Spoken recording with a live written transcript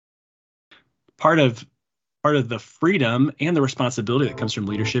part of the freedom and the responsibility that comes from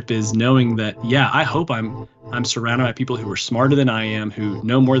leadership is knowing that, yeah, I hope I'm surrounded by people who are smarter than I am, who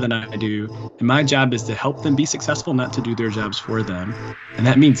know more than I do. And my job is to help them be successful, not to do their jobs for them. And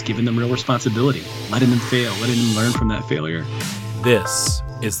that means giving them real responsibility, letting them fail, letting them learn from that failure. This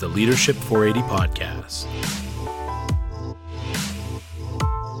is the Leadership 480 podcast.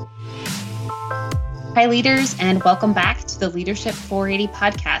 Hi, leaders, and welcome back to the Leadership 480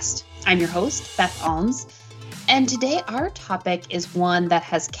 podcast. I'm your host, Beth Alms, and today our topic is one that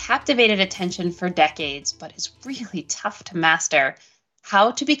has captivated attention for decades, but is really tough to master: how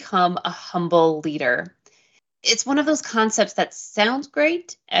to become a humble leader. It's one of those concepts that sounds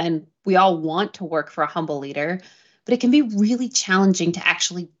great, and we all want to work for a humble leader, but it can be really challenging to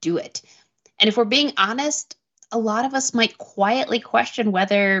actually do it. And if we're being honest, a lot of us might quietly question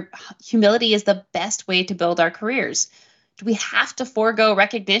whether humility is the best way to build our careers. Do we have to forego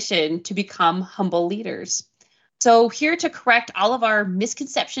recognition to become humble leaders? So here to correct all of our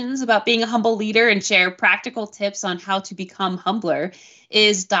misconceptions about being a humble leader and share practical tips on how to become humbler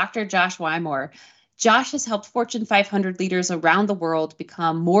is Dr. Josh Wymore. Josh has helped Fortune 500 leaders around the world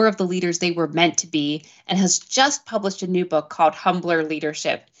become more of the leaders they were meant to be, and has just published a new book called Humbler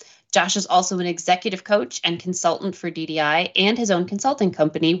Leadership. Josh is also an executive coach and consultant for DDI and his own consulting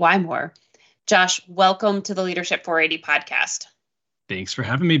company, Wymore. Josh, welcome to the Leadership 480 podcast. Thanks for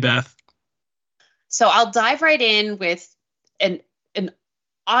having me, Beth. So I'll dive right in with an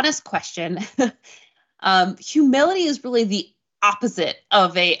honest question. Humility is really the opposite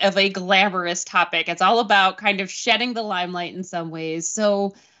of a glamorous topic. It's all about kind of shedding the limelight in some ways.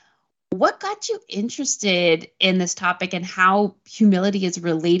 So what got you interested in this topic and how humility is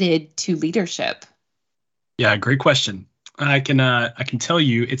related to leadership? Yeah, great question. I can tell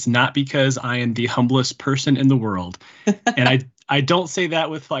you it's not because I am the humblest person in the world. And I don't say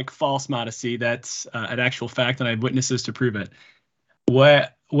that with like false modesty. That's an actual fact, and I have witnesses to prove it.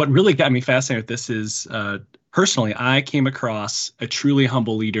 What really got me fascinated with this is personally, I came across a truly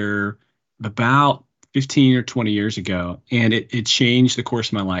humble leader about 15 or 20 years ago, and it changed the course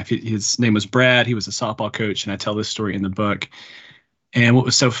of my life. His name was Brad. He was a softball coach, and I tell this story in the book. And what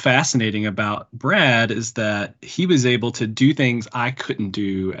was so fascinating about Brad is that he was able to do things I couldn't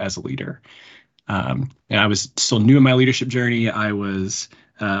do as a leader. And I was still new in my leadership journey. I was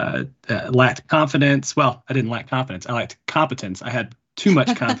lacked confidence. Well, I didn't lack confidence. I lacked competence. I had too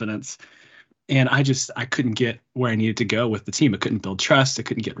much confidence. And I couldn't get where I needed to go with the team. I couldn't build trust. I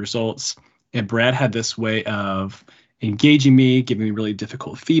couldn't get results. And Brad had this way of engaging me, giving me really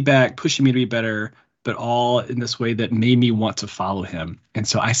difficult feedback, pushing me to be better, but all in this way that made me want to follow him. And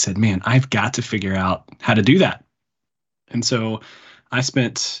so I said, man, I've got to figure out how to do that. And so I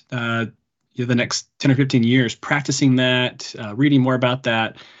spent the next 10 or 15 years practicing that, reading more about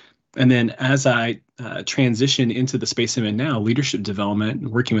that. And then as I transitioned into the space I'm in now, leadership development,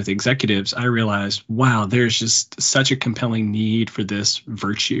 working with executives, I realized, wow, there's just such a compelling need for this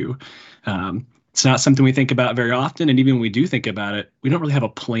virtue. It's not something we think about very often. And even when we do think about it, we don't really have a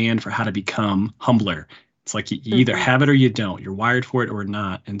plan for how to become humbler. It's like you either have it or you don't. You're wired for it or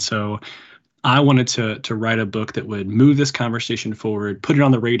not. And so I wanted to write a book that would move this conversation forward, put it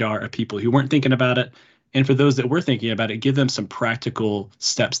on the radar of people who weren't thinking about it. And for those that were thinking about it, give them some practical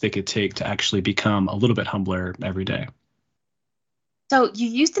steps they could take to actually become a little bit humbler every day. So you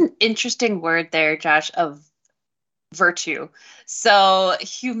used an interesting word there, Josh, of virtue. So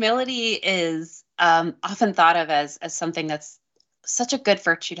humility is often thought of as something that's such a good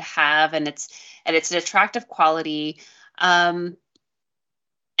virtue to have, and it's an attractive quality. And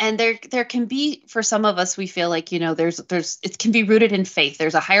there can be, for some of us, we feel like, there's it can be rooted in faith.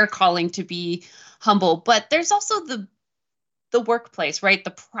 There's a higher calling to be humble, but there's also the workplace, right?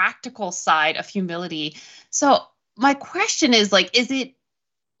 The practical side of humility. So my question is, is it,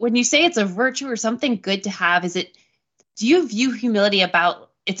 when you say it's a virtue or something good to have, do you view humility about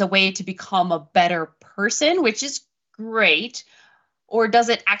it's a way to become a better person, which is great, or does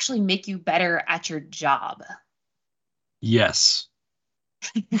it actually make you better at your job? Yes.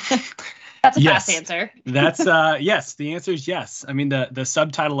 That's a fast answer. That's yes. The answer is yes. I mean, the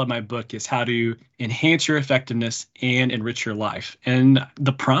subtitle of my book is How to Enhance Your Effectiveness and Enrich Your Life. And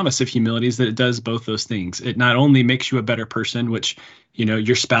the promise of humility is that it does both those things. It not only makes you a better person, which,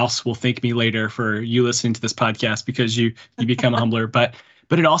 your spouse will thank me later for you listening to this podcast because you become humbler, but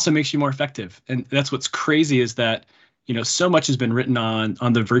it also makes you more effective. And that's what's crazy is that, so much has been written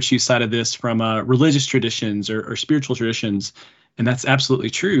on the virtue side of this from religious traditions or spiritual traditions. And that's absolutely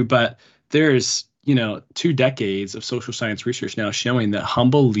true. But there's, 2 decades of social science research now showing that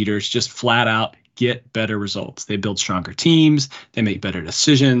humble leaders just flat out get better results. They build stronger teams. They make better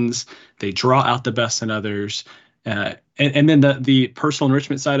decisions. They draw out the best in others. And then the personal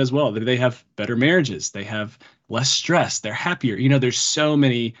enrichment side as well. They have better marriages. They have less stress. They're happier. There's so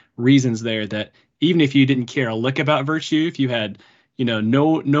many reasons there that even if you didn't care a lick about virtue, if you had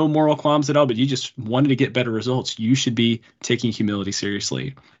no moral qualms at all, but you just wanted to get better results, you should be taking humility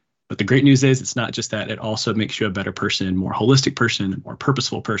seriously. But the great news is it's not just that. It also makes you a better person, more holistic person, more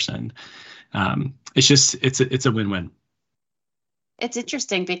purposeful person. It's a win-win. It's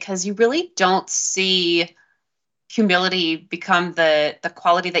interesting because you really don't see humility become the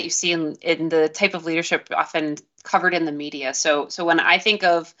quality that you see in the type of leadership often covered in the media. So when I think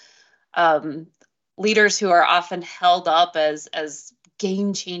of leaders who are often held up as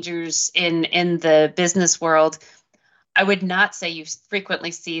game changers in the business world, I would not say you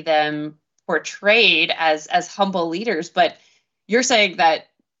frequently see them portrayed as humble leaders, but you're saying that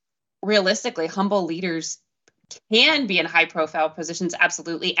realistically, humble leaders can be in high profile positions,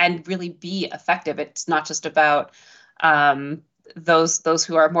 absolutely, and really be effective. It's not just about those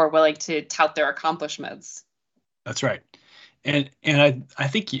who are more willing to tout their accomplishments. That's right. And I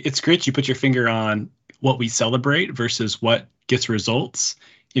think it's great you put your finger on what we celebrate versus what gets results.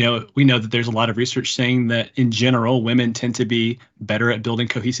 We know that there's a lot of research saying that in general, women tend to be better at building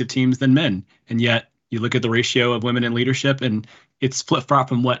cohesive teams than men. And yet you look at the ratio of women in leadership and it's flip-flop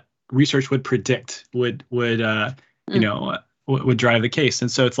from what research would predict would drive the case.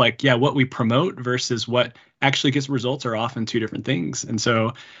 And so it's like, yeah, what we promote versus what actually gets results are often two different things. And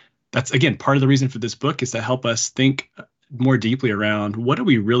so that's, again, part of the reason for this book is to help us think more deeply around what do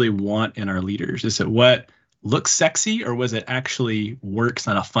we really want in our leaders? Is it what looks sexy, or was it actually works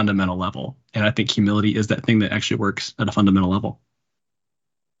on a fundamental level? And I think humility is that thing that actually works at a fundamental level.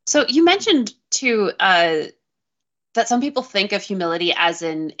 So you mentioned too that some people think of humility as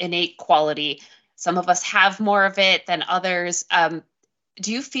an innate quality. Some of us have more of it than others.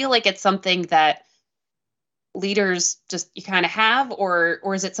 Do you feel like it's something that leaders just you kind of have,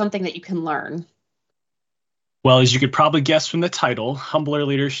 or is it something that you can learn? Well, as you could probably guess from the title, Humbler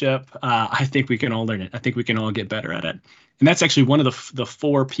Leadership, I think we can all learn it. I think we can all get better at it. And that's actually one of the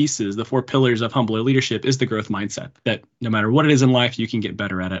four pieces, the four pillars of Humbler Leadership is the growth mindset, that no matter what it is in life, you can get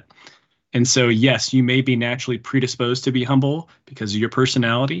better at it. And so, yes, you may be naturally predisposed to be humble because of your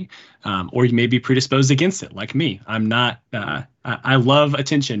personality, or you may be predisposed against it, like me. I'm not, I love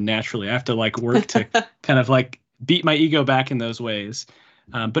attention naturally. I have to work to kind of beat my ego back in those ways.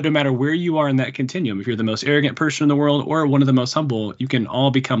 But no matter where you are in that continuum, if you're the most arrogant person in the world or one of the most humble, you can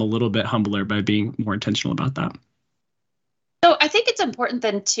all become a little bit humbler by being more intentional about that. So I think it's important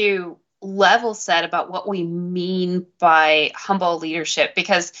then to level set about what we mean by humble leadership,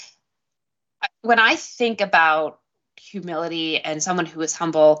 because when I think about humility and someone who is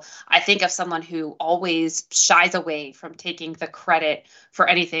humble, I think of someone who always shies away from taking the credit for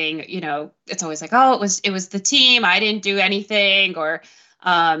anything. It's always like, oh, it was the team. I didn't do anything, or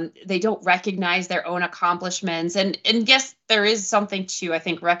they don't recognize their own accomplishments. And yes, there is something to, I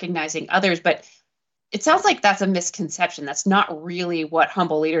think, recognizing others, but it sounds like that's a misconception. That's not really what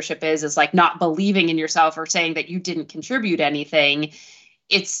humble leadership is like not believing in yourself or saying that you didn't contribute anything.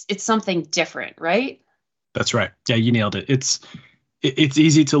 It's something different, right? That's right. Yeah, you nailed it. It's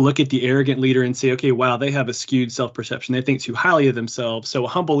easy to look at the arrogant leader and say, okay, wow, they have a skewed self-perception. They think too highly of themselves. So a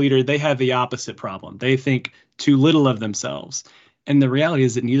humble leader, they have the opposite problem. They think too little of themselves. And the reality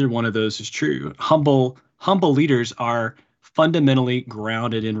is that neither one of those is true. Humble leaders are fundamentally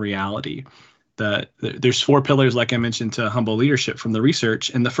grounded in reality. There's four pillars, like I mentioned, to humble leadership from the research.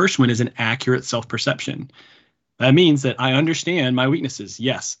 And the first one is an accurate self-perception. That means that I understand my weaknesses.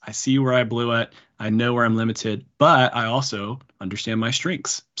 Yes, I see where I blew it. I know where I'm limited, but I also understand my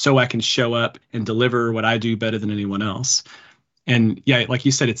strengths so I can show up and deliver what I do better than anyone else. And yeah, like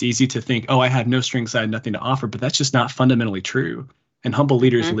you said, it's easy to think, oh, I have no strengths, I have nothing to offer, but that's just not fundamentally true. And humble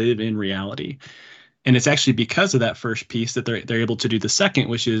leaders live in reality. And it's actually because of that first piece that they're able to do the second,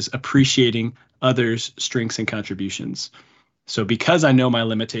 which is appreciating others' strengths and contributions. So because I know my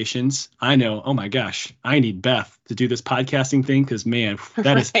limitations, I know, oh my gosh, I need Beth to do this podcasting thing because, man,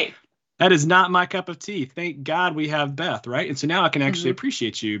 that is not my cup of tea. Thank God we have Beth, right? And so now I can actually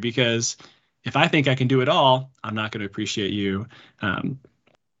appreciate you, because if I think I can do it all, I'm not going to appreciate you. And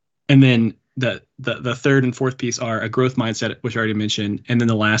then the third and fourth piece are a growth mindset, which I already mentioned. And then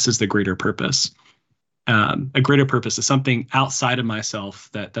the last is the greater purpose. A greater purpose is something outside of myself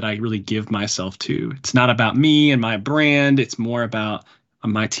that I really give myself to. It's not about me and my brand. It's more about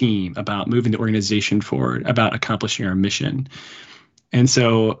my team, about moving the organization forward, about accomplishing our mission. And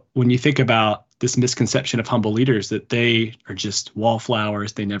so when you think about this misconception of humble leaders that they are just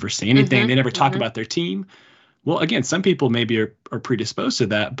wallflowers. They never say anything. They never talk about their team. Well, again, some people maybe are predisposed to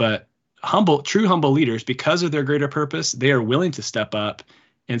that, but true humble leaders, because of their greater purpose, they are willing to step up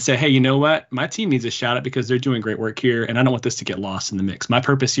and say, hey, you know what? My team needs a shout out because they're doing great work here, and I don't want this to get lost in the mix. My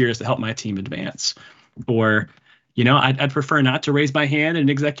purpose here is to help my team advance. Or, I'd prefer not to raise my hand in an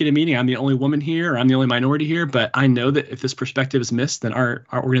executive meeting. I'm the only woman here, or I'm the only minority here, but I know that if this perspective is missed, then our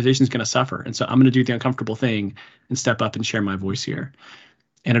organization is going to suffer. And so I'm going to do the uncomfortable thing and step up and share my voice here.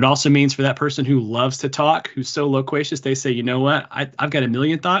 And it also means for that person who loves to talk, who's so loquacious, they say, you know what, I've got a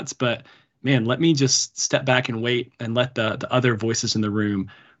million thoughts, but man, let me just step back and wait and let the other voices in the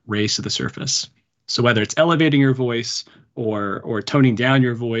room raise to the surface. So whether it's elevating your voice or toning down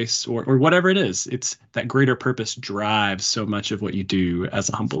your voice or whatever it is, it's that greater purpose drives so much of what you do as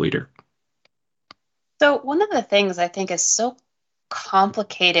a humble leader. So one of the things I think is so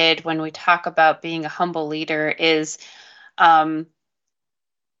complicated when we talk about being a humble leader is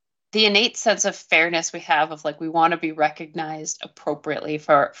the innate sense of fairness we have of we want to be recognized appropriately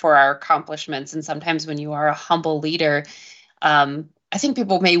for our accomplishments. And sometimes when you are a humble leader, I think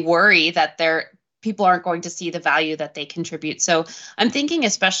people may worry that people aren't going to see the value that they contribute. So I'm thinking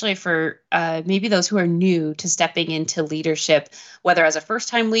especially for maybe those who are new to stepping into leadership, whether as a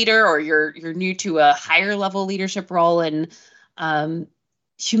first-time leader or you're new to a higher level leadership role, and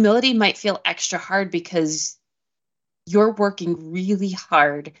humility might feel extra hard because you're working really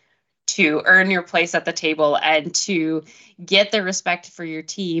hard to earn your place at the table and to get the respect for your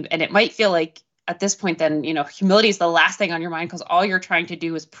team. And it might feel like at this point, then, humility is the last thing on your mind because all you're trying to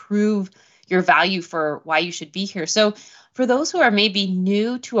do is prove your value for why you should be here. So for those who are maybe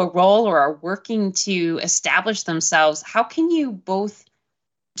new to a role or are working to establish themselves, how can you both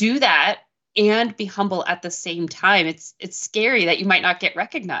do that and be humble at the same time? It's scary that you might not get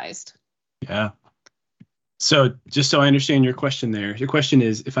recognized. Yeah. So just so I understand your question there, your question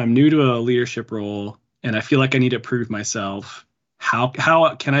is, if I'm new to a leadership role and I feel like I need to prove myself, how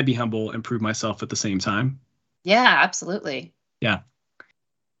can I be humble and prove myself at the same time? Yeah, absolutely. Yeah.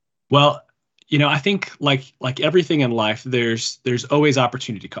 Well, I think like everything in life, there's always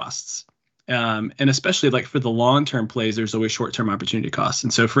opportunity costs. And especially for the long-term plays, there's always short-term opportunity costs.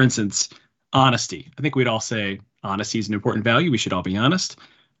 And so, for instance, honesty. I think we'd all say honesty is an important value. We should all be honest.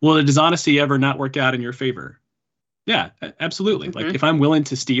 Well, does honesty ever not work out in your favor? Yeah, absolutely. Mm-hmm. If I'm willing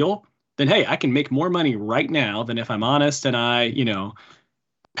to steal, then, hey, I can make more money right now than if I'm honest and I,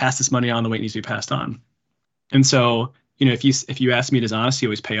 pass this money on the way it needs to be passed on. And so, if you ask me, does honesty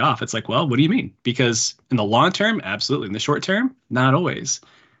always pay off? It's well, what do you mean? Because in the long term, absolutely. In the short term, not always.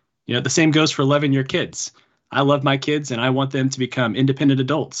 The same goes for loving your kids. I love my kids and I want them to become independent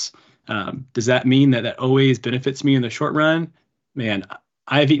adults. Does that mean that always benefits me in the short run? Man,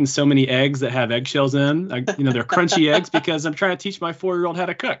 I've eaten so many eggs that have eggshells in, they're crunchy eggs because I'm trying to teach my 4-year-old how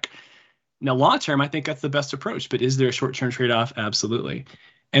to cook. Now, long term, I think that's the best approach, but is there a short-term trade-off? Absolutely.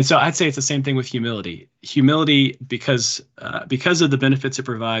 And so I'd say it's the same thing with humility. Humility, because of the benefits it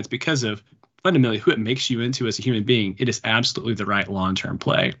provides, because of fundamentally who it makes you into as a human being, it is absolutely the right long-term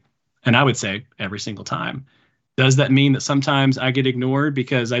play. And I would say every single time. Does that mean that sometimes I get ignored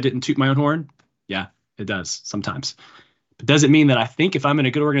because I didn't toot my own horn? Yeah, it does sometimes. But does it mean that I think if I'm in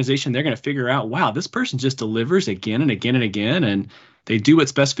a good organization, they're going to figure out, wow, this person just delivers again and again and again, and they do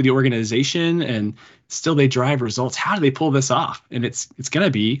what's best for the organization, and still they drive results. How do they pull this off? And it's going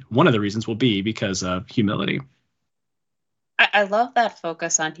to be, one of the reasons will be because of humility. I love that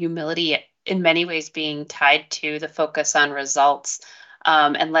focus on humility in many ways being tied to the focus on results,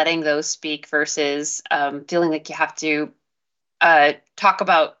 and letting those speak versus feeling like you have to talk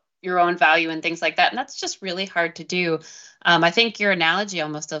about your own value and things like that. And that's just really hard to do. I think your analogy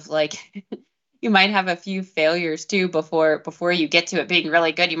almost of you might have a few failures too before you get to it being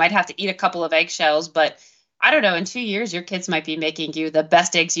really good. You might have to eat a couple of eggshells, but I don't know, in 2 years, your kids might be making you the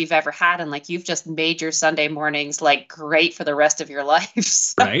best eggs you've ever had. And you've just made your Sunday mornings great for the rest of your life.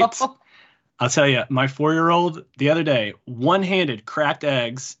 So. Right. I'll tell you, my 4-year-old the other day, one-handed cracked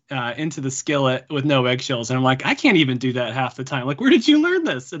eggs into the skillet with no eggshells. And I'm I can't even do that half the time. Where did you learn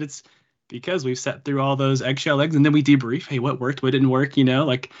this? And it's because we've sat through all those eggshell eggs and then we debrief. Hey, what worked? What didn't work?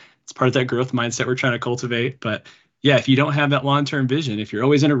 It's part of that growth mindset we're trying to cultivate. But yeah, if you don't have that long-term vision, if you're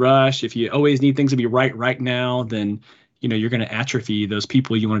always in a rush, if you always need things to be right now, then, you're going to atrophy those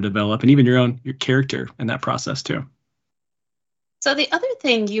people you want to develop and even your character in that process too. So the other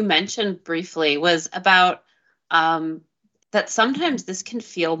thing you mentioned briefly was about that sometimes this can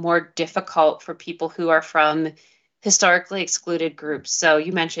feel more difficult for people who are from historically excluded groups. So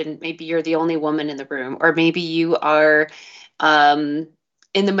you mentioned maybe you're the only woman in the room, or maybe you are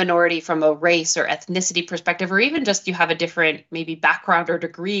in the minority from a race or ethnicity perspective, or even just you have a different maybe background or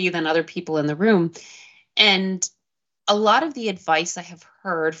degree than other people in the room. And a lot of the advice I have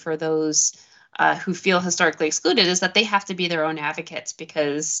heard for those who feel historically excluded is that they have to be their own advocates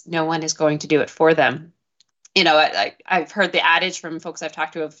because no one is going to do it for them. You know, I've heard the adage from folks I've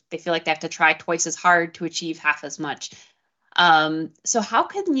talked to of they feel like they have to try twice as hard to achieve half as much. So how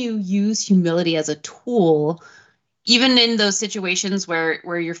can you use humility as a tool, even in those situations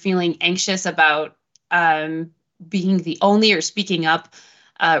where you're feeling anxious about being the only or speaking up,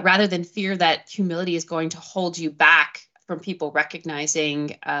 rather than fear that humility is going to hold you back from people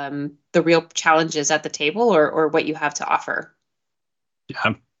recognizing the real challenges at the table or what you have to offer?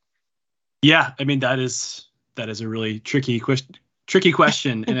 Yeah. I mean, that is a really tricky question.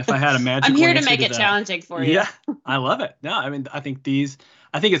 And if I had a magic, I'm here to make it challenging for you. Yeah, I love it. No, I mean, I think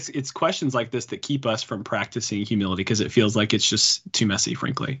it's questions like this that keep us from practicing humility because it feels like it's just too messy,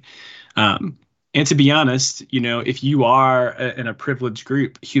 frankly. And to be honest, you know, if you are in a privileged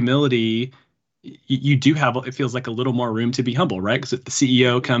group, humility, you do have, it feels like a little more room to be humble, right? Because if the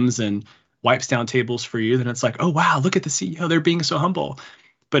CEO comes and wipes down tables for you, then it's like, oh, wow, look at the CEO. They're being so humble.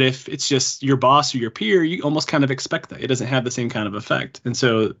 But if it's just your boss or your peer, you almost kind of expect that. It doesn't have the same kind of effect. And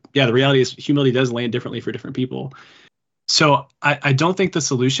so, yeah, the reality is humility does land differently for different people. So I don't think the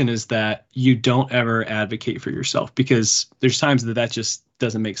solution is that you don't ever advocate for yourself, because there's times that just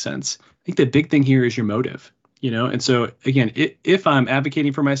doesn't make sense. I think the big thing here is your motive, you know? And so again, if I'm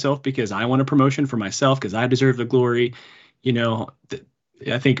advocating for myself because I want a promotion for myself, because I deserve the glory, you know,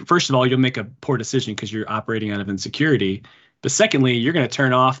 I think first of all, you'll make a poor decision because you're operating out of insecurity. But secondly, you're going to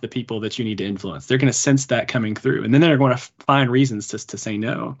turn off the people that you need to influence. They're going to sense that coming through, and then they're going to find reasons to say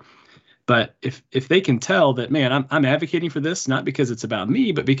no. But if they can tell that, man, I'm advocating for this, not because it's about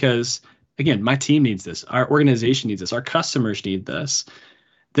me, but because, again, my team needs this, our organization needs this, our customers need this,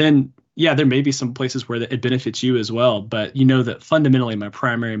 then yeah, there may be some places where it benefits you as well. But you know that fundamentally my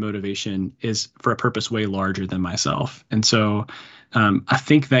primary motivation is for a purpose way larger than myself. And so I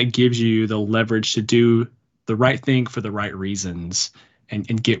think that gives you the leverage to do the right thing for the right reasons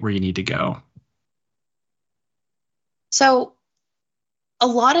and get where you need to go. So a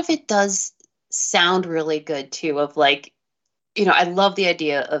lot of it does sound really good too, of like, you know, I love the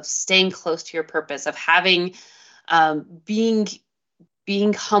idea of staying close to your purpose, of having,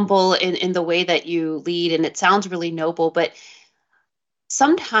 being humble in the way that you lead. And it sounds really noble, but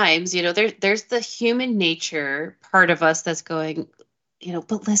sometimes, you know, there's the human nature part of us that's going, you know,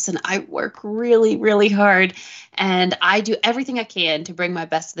 but listen, I work really, really hard and I do everything I can to bring my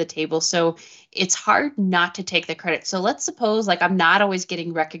best to the table. So it's hard not to take the credit. So let's suppose like I'm not always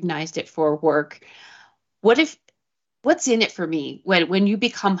getting recognized for work. What's in it for me when you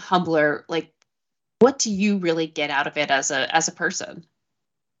become humbler? Like, what do you really get out of it as a person?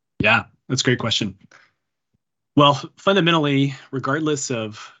 Yeah, that's a great question. Well, fundamentally, regardless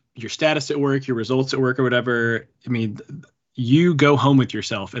of your status at work, your results at work or whatever, I mean, you go home with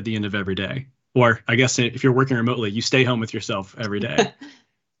yourself at the end of every day. Or I guess if you're working remotely, you stay home with yourself every day.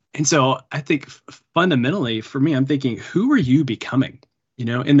 And so I think fundamentally for me, I'm thinking, who are you becoming? You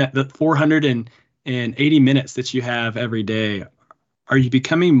know, in the 480 minutes that you have every day, are you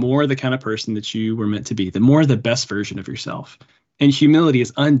becoming more the kind of person that you were meant to be, the best version of yourself? And humility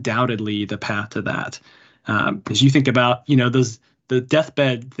is undoubtedly the path to that. As you think about, you know, the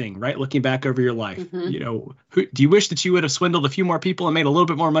deathbed thing, right? Looking back over your life, you know, do you wish that you would have swindled a few more people and made a little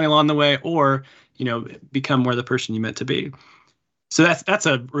bit more money along the way, or, you know, become more the person you meant to be? So that's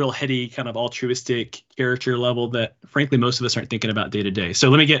a real heady kind of altruistic character level that, frankly, most of us aren't thinking about day to day. So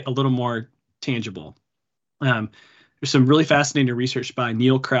let me get a little more tangible. There's some really fascinating research by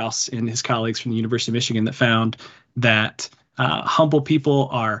Neil Krauss and his colleagues from the University of Michigan that found that humble people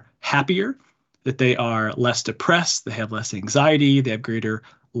are happier, that they are less depressed, they have less anxiety, they have greater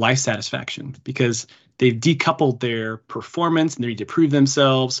life satisfaction because they've decoupled their performance and they need to prove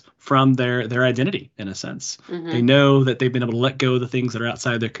themselves from their identity, in a sense. They know that they've been able to let go of the things that are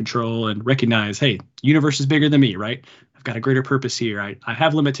outside their control and recognize, hey, universe is bigger than me, right? I've got a greater purpose here. I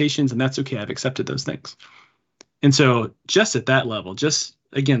have limitations, and that's okay. I've accepted those things. And so just at that level, just,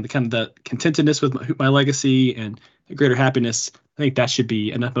 again, the kind of the contentedness with my legacy and the greater happiness, I think that should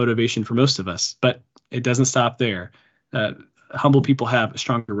be enough motivation for most of us. But it doesn't stop there. Humble people have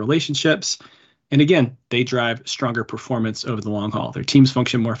stronger relationships. And again, they drive stronger performance over the long haul. Their teams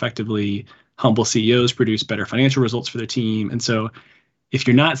function more effectively. Humble CEOs produce better financial results for their team. And so if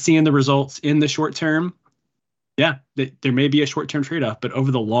you're not seeing the results in the short term, yeah, there may be a short-term trade-off. But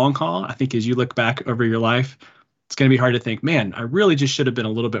over the long haul, I think as you look back over your life, it's going to be hard to think, man, I really just should have been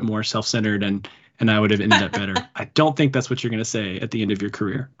a little bit more self-centered and I would have ended up better. I don't think that's what you're going to say at the end of your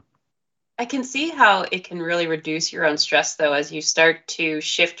career. I can see how it can really reduce your own stress, though, as you start to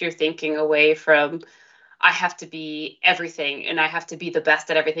shift your thinking away from, I have to be everything and I have to be the best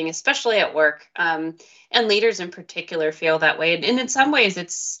at everything, especially at work. And leaders in particular feel that way. And in some ways,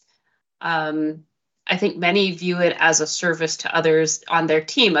 it's, I think many view it as a service to others on their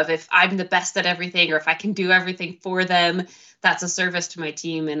team of, if I'm the best at everything or if I can do everything for them, that's a service to my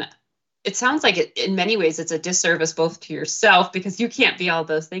team. And it sounds like in many ways, it's a disservice both to yourself, because you can't be all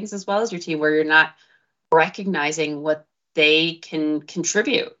those things, as well as your team, where you're not recognizing what they can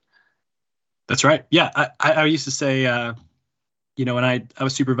contribute. That's right. Yeah. I used to say, when I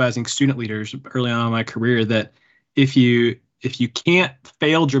was supervising student leaders early on in my career, that if you can't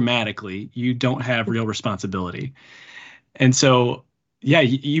fail dramatically, you don't have real responsibility. And so, yeah,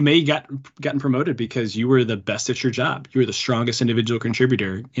 you may gotten promoted because you were the best at your job. You were the strongest individual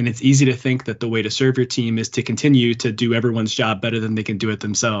contributor. And it's easy to think that the way to serve your team is to continue to do everyone's job better than they can do it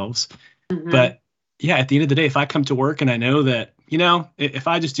themselves. Mm-hmm. But yeah, at the end of the day, if I come to work and I know that, if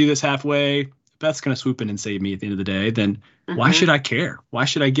I just do this halfway, Beth's going to swoop in and save me at the end of the day, then why should I care? Why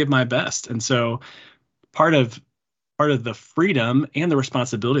should I give my best? And so part of the freedom and the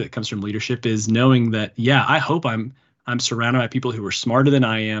responsibility that comes from leadership is knowing that, yeah, I hope I'm surrounded by people who are smarter than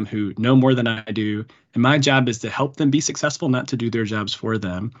I am, who know more than I do. And my job is to help them be successful, not to do their jobs for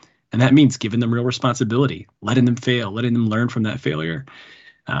them. And that means giving them real responsibility, letting them fail, letting them learn from that failure.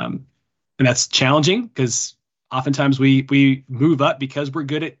 And that's challenging because oftentimes we move up because we're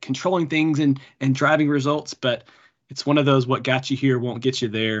good at controlling things and driving results, but it's one of those what got you here won't get you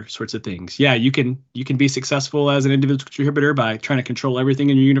there sorts of things. Yeah, you can be successful as an individual contributor by trying to control everything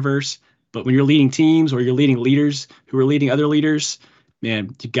in your universe, but when you're leading teams or you're leading leaders who are leading other leaders,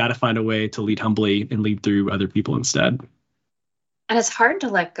 man, you got to find a way to lead humbly and lead through other people instead. And it's hard to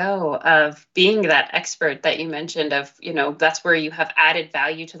let go of being that expert that you mentioned of, that's where you have added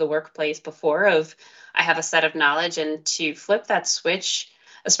value to the workplace before of, I have a set of knowledge, and to flip that switch,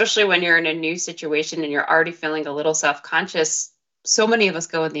 especially when you're in a new situation and you're already feeling a little self-conscious. So many of us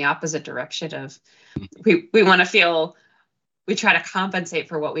go in the opposite direction of we want to feel, we try to compensate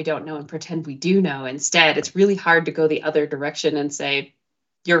for what we don't know and pretend we do know. Instead, it's really hard to go the other direction and say,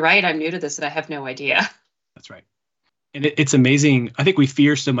 you're right, I'm new to this and I have no idea. That's right. And it's amazing. I think we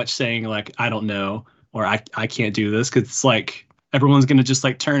fear so much saying like, I don't know, or I can't do this, because it's like everyone's going to just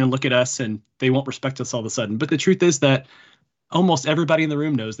like turn and look at us and they won't respect us all of a sudden. But the truth is that almost everybody in the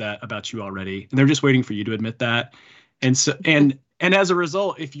room knows that about you already, and they're just waiting for you to admit that. And so, and as a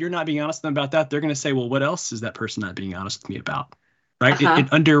result, if you're not being honest with them about that, they're going to say, well, what else is that person not being honest with me about? Right? It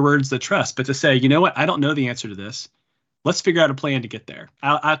underwords the trust. But to say, you know what, I don't know the answer to this. Let's figure out a plan to get there.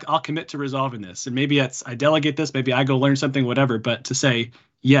 I'll commit to resolving this. And maybe I delegate this, maybe I go learn something, whatever. But to say,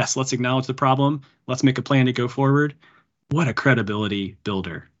 yes, let's acknowledge the problem. Let's make a plan to go forward. What a credibility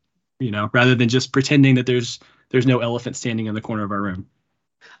builder, rather than just pretending that there's no elephant standing in the corner of our room.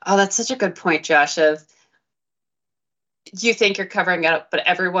 Oh, that's such a good point, Josh, of you think you're covering it up, but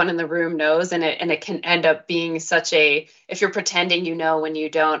everyone in the room knows, and it can end up being such a, if you're pretending when you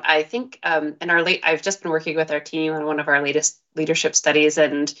don't. I think I've just been working with our team on one of our latest leadership studies,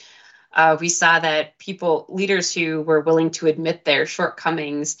 and we saw that leaders who were willing to admit their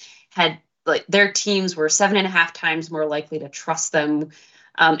shortcomings had, like, their teams were 7.5 times more likely to trust them.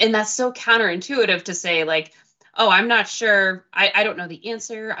 And that's so counterintuitive to say, like, oh, I'm not sure. I don't know the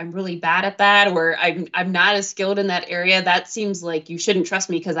answer. I'm really bad at that, or I'm not as skilled in that area. That seems like you shouldn't trust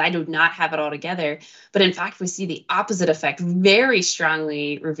me because I do not have it all together. But in fact, we see the opposite effect very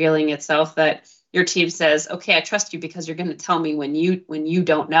strongly revealing itself, that your team says, okay, I trust you because you're going to tell me when you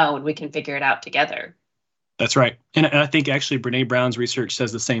don't know, and we can figure it out together. That's right. And I think actually Brene Brown's research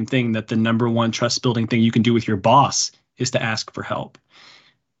says the same thing, that the number one trust building thing you can do with your boss is to ask for help.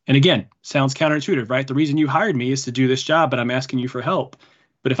 And again, sounds counterintuitive, right? The reason you hired me is to do this job, but I'm asking you for help.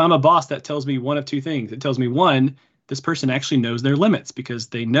 But if I'm a boss, that tells me one of two things. It tells me, one, this person actually knows their limits because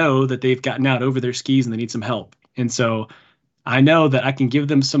they know that they've gotten out over their skis and they need some help. And so I know that I can give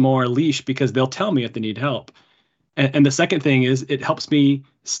them some more leash because they'll tell me if they need help. And the second thing is it helps me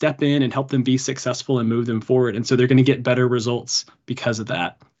step in and help them be successful and move them forward. And so they're going to get better results because of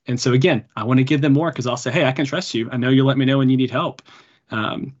that. And so again, I want to give them more because I'll say, hey, I can trust you. I know you'll let me know when you need help.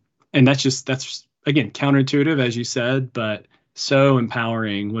 And that's again, counterintuitive, as you said, but so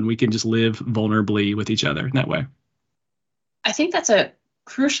empowering when we can just live vulnerably with each other in that way. I think that's a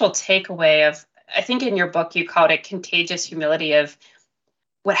crucial takeaway of, I think in your book, you called it contagious humility, of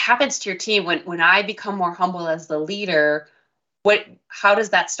what happens to your team when I become more humble as the leader. How does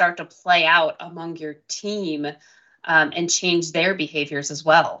that start to play out among your team? and change their behaviors as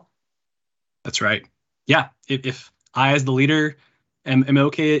well. That's right. Yeah. If I, as the leader, am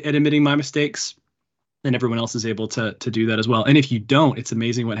okay at admitting my mistakes, then everyone else is able to do that as well. And if you don't, it's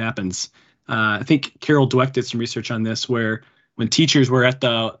amazing what happens. I think Carol Dweck did some research on this, where when teachers were at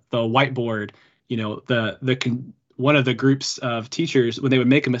the whiteboard, one of the groups of teachers, when they would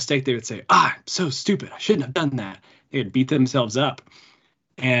make a mistake, they would say, I'm so stupid, I shouldn't have done that. They would beat themselves up.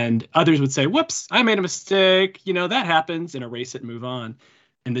 And others would say, whoops, I made a mistake. That happens, and erase it and move on.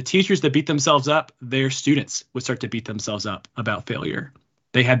 And the teachers that beat themselves up, their students would start to beat themselves up about failure.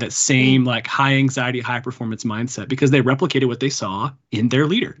 They had that same high anxiety, high performance mindset because they replicated what they saw in their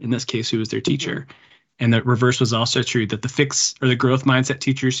leader, in this case, who was their teacher. And the reverse was also true, that the fix or the growth mindset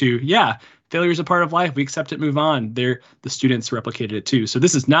teachers who, failure is a part of life, we accept it, move on, the students replicated it too. So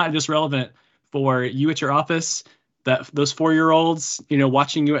this is not just relevant for you at your office, that those 4-year-olds,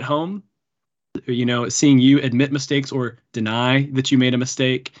 watching you at home, seeing you admit mistakes or deny that you made a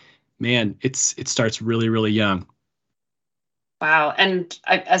mistake. Man, it starts really, really young. Wow. And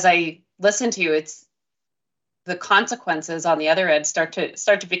as I listen to you, it's the consequences on the other end start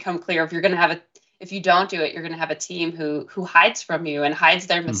to become clear. If you don't do it, you're going to have a team who hides from you and hides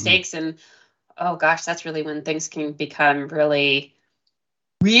their mistakes. And oh gosh, that's really when things can become really,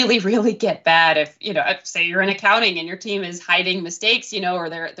 really, really get bad. If, say you're in accounting and your team is hiding mistakes, or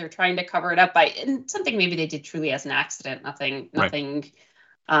they're trying to cover it up and something maybe they did truly as an accident, nothing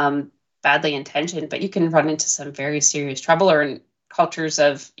badly intentioned, but you can run into some very serious trouble. Or in cultures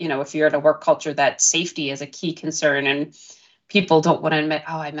of, if you're in a work culture that safety is a key concern and people don't want to admit,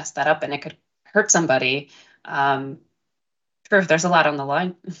 oh, I messed that up and it could hurt somebody. There's a lot on the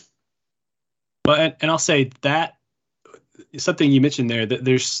line. Well, and I'll say that something you mentioned there, that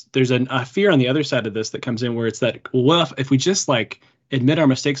there's a fear on the other side of this that comes in, where it's that, well, if we just admit our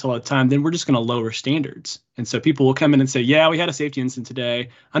mistakes all the time, then we're just going to lower standards. And so people will come in and say, yeah, we had a safety incident today,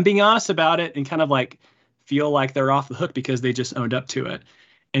 I'm being honest about it, and kind of feel like they're off the hook because they just owned up to it.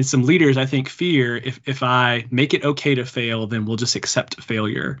 And some leaders, I think, fear if I make it okay to fail, then we'll just accept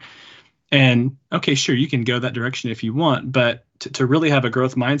failure. And okay, sure, you can go that direction if you want, but to really have a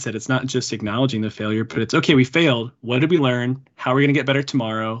growth mindset, it's not just acknowledging the failure, but it's okay, we failed. What did we learn? How are we going to get better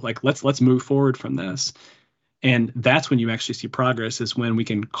tomorrow? Let's move forward from this. And that's when you actually see progress, is when we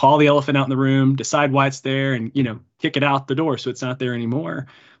can call the elephant out in the room, decide why it's there, and kick it out the door so it's not there anymore.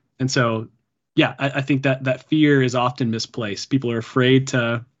 And so, yeah, I think that fear is often misplaced. People are afraid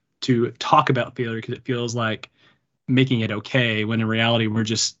to talk about failure because it feels like making it okay, when in reality we're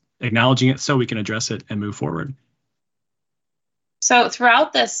just acknowledging it so we can address it and move forward. So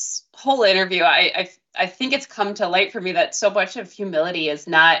throughout this whole interview, I think it's come to light for me that so much of humility is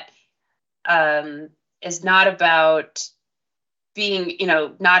not about being,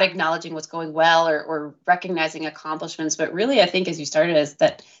 not acknowledging what's going well or recognizing accomplishments, but really, I think, as you started, is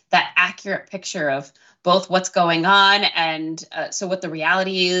that accurate picture of both what's going on and so what the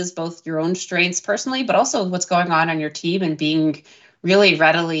reality is, both your own strengths personally, but also what's going on your team, and being really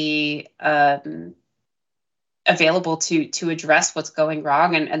readily available to address what's going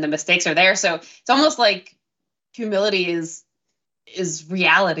wrong, and the mistakes are there. So it's almost like humility is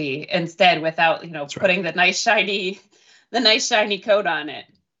reality instead, without putting the nice shiny coat on it.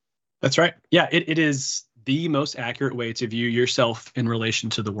 That's right. Yeah, it is the most accurate way to view yourself in relation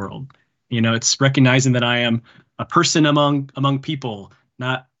to the world. It's recognizing that I am a person among people,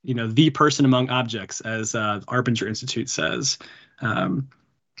 not the person among objects, as Arbinger Institute says.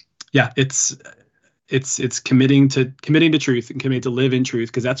 It's committing to truth and committing to live in truth,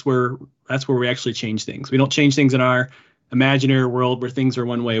 because that's where we actually change things. We don't change things in our imaginary world where things are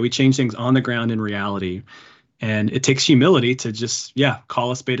one way. We change things on the ground in reality. And it takes humility to just,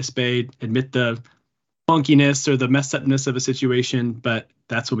 call a spade, admit the funkiness or the messed upness of a situation, but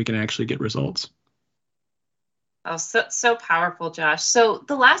that's when we can actually get results. Oh, so powerful, Josh. So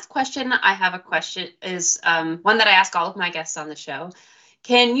the last question I have is one that I ask all of my guests on the show.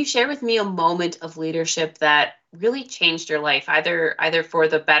 Can you share with me a moment of leadership that really changed your life, either for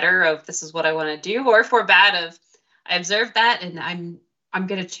the better of this is what I want to do, or for bad of I observed that and I'm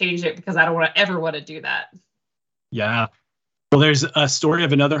going to change it because I don't ever want to do that? Yeah. Well, there's a story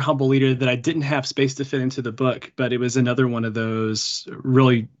of another humble leader that I didn't have space to fit into the book, but it was another one of those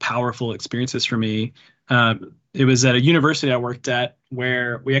really powerful experiences for me. It was at a university I worked at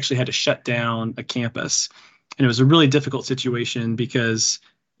where we actually had to shut down a campus. And it was a really difficult situation because,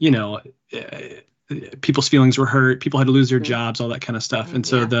 people's feelings were hurt. People had to lose their jobs, all that kind of stuff. And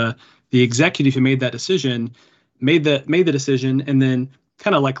so the executive who made that decision made the decision and then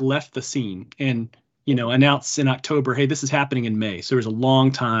kind of left the scene. And announce in October, hey, this is happening in May. So there was a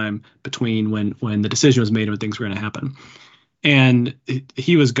long time between when the decision was made and when things were going to happen. And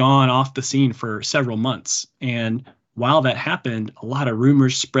he was gone off the scene for several months. And while that happened, a lot of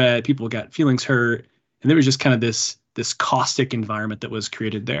rumors spread, people got feelings hurt, and there was just kind of this caustic environment that was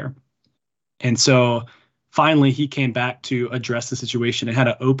created there. And so finally he came back to address the situation and had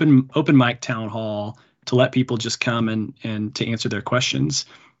an open mic town hall to let people just come and to answer their questions.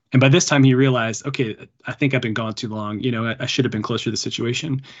 And by this time he realized, okay, I think I've been gone too long. I should have been closer to the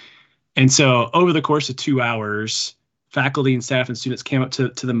situation. And so over the course of 2 hours, faculty and staff and students came up to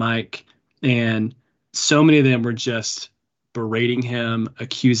the mic, and so many of them were just berating him,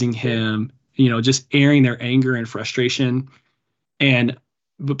 accusing him, just airing their anger and frustration.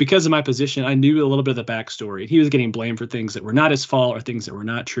 But because of my position, I knew a little bit of the backstory. He was getting blamed for things that were not his fault or things that were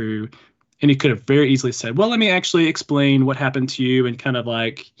not true. And he could have very easily said, well, let me actually explain what happened to you, and kind of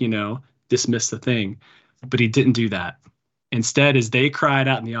dismiss the thing. But he didn't do that. Instead, as they cried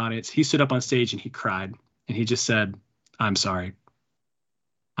out in the audience, he stood up on stage and he cried. And he just said, I'm sorry.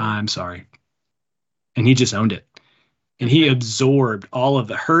 I'm sorry. And he just owned it. And he absorbed all of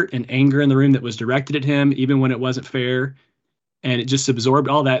the hurt and anger in the room that was directed at him, even when it wasn't fair. And it just absorbed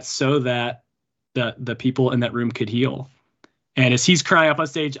all that so that the people in that room could heal. And as he's crying up on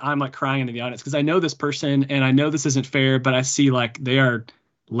stage, I'm like crying into the audience because I know this person and I know this isn't fair, but I see they are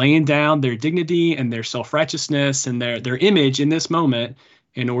laying down their dignity and their self-righteousness and their image in this moment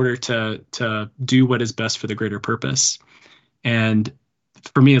in order to do what is best for the greater purpose. And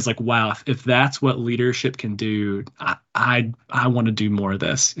for me, it's like, wow, if that's what leadership can do, I want to do more of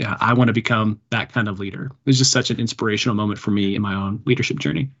this. Yeah, I want to become that kind of leader. It was just such an inspirational moment for me in my own leadership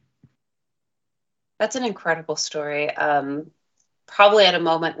journey. That's an incredible story. Probably at a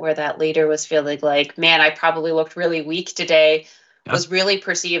moment where that leader was feeling like, man, I probably looked really weak today, was really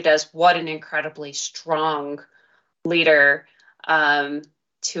perceived as what an incredibly strong leader,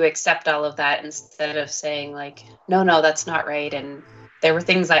 to accept all of that instead of saying no, that's not right. And there were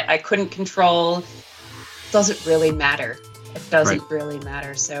things I couldn't control. It doesn't really matter. It doesn't really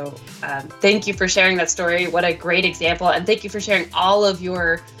matter. So thank you for sharing that story. What a great example. And thank you for sharing all of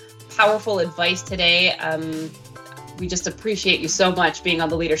your powerful advice today. We just appreciate you so much being on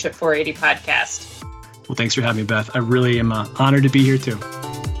the Leadership 480 podcast. Well, thanks for having me, Beth. I really am honored to be here too.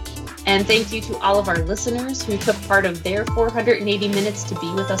 And thank you to all of our listeners who took part of their 480 minutes to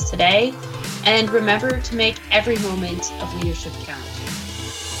be with us today. And remember to make every moment of leadership count.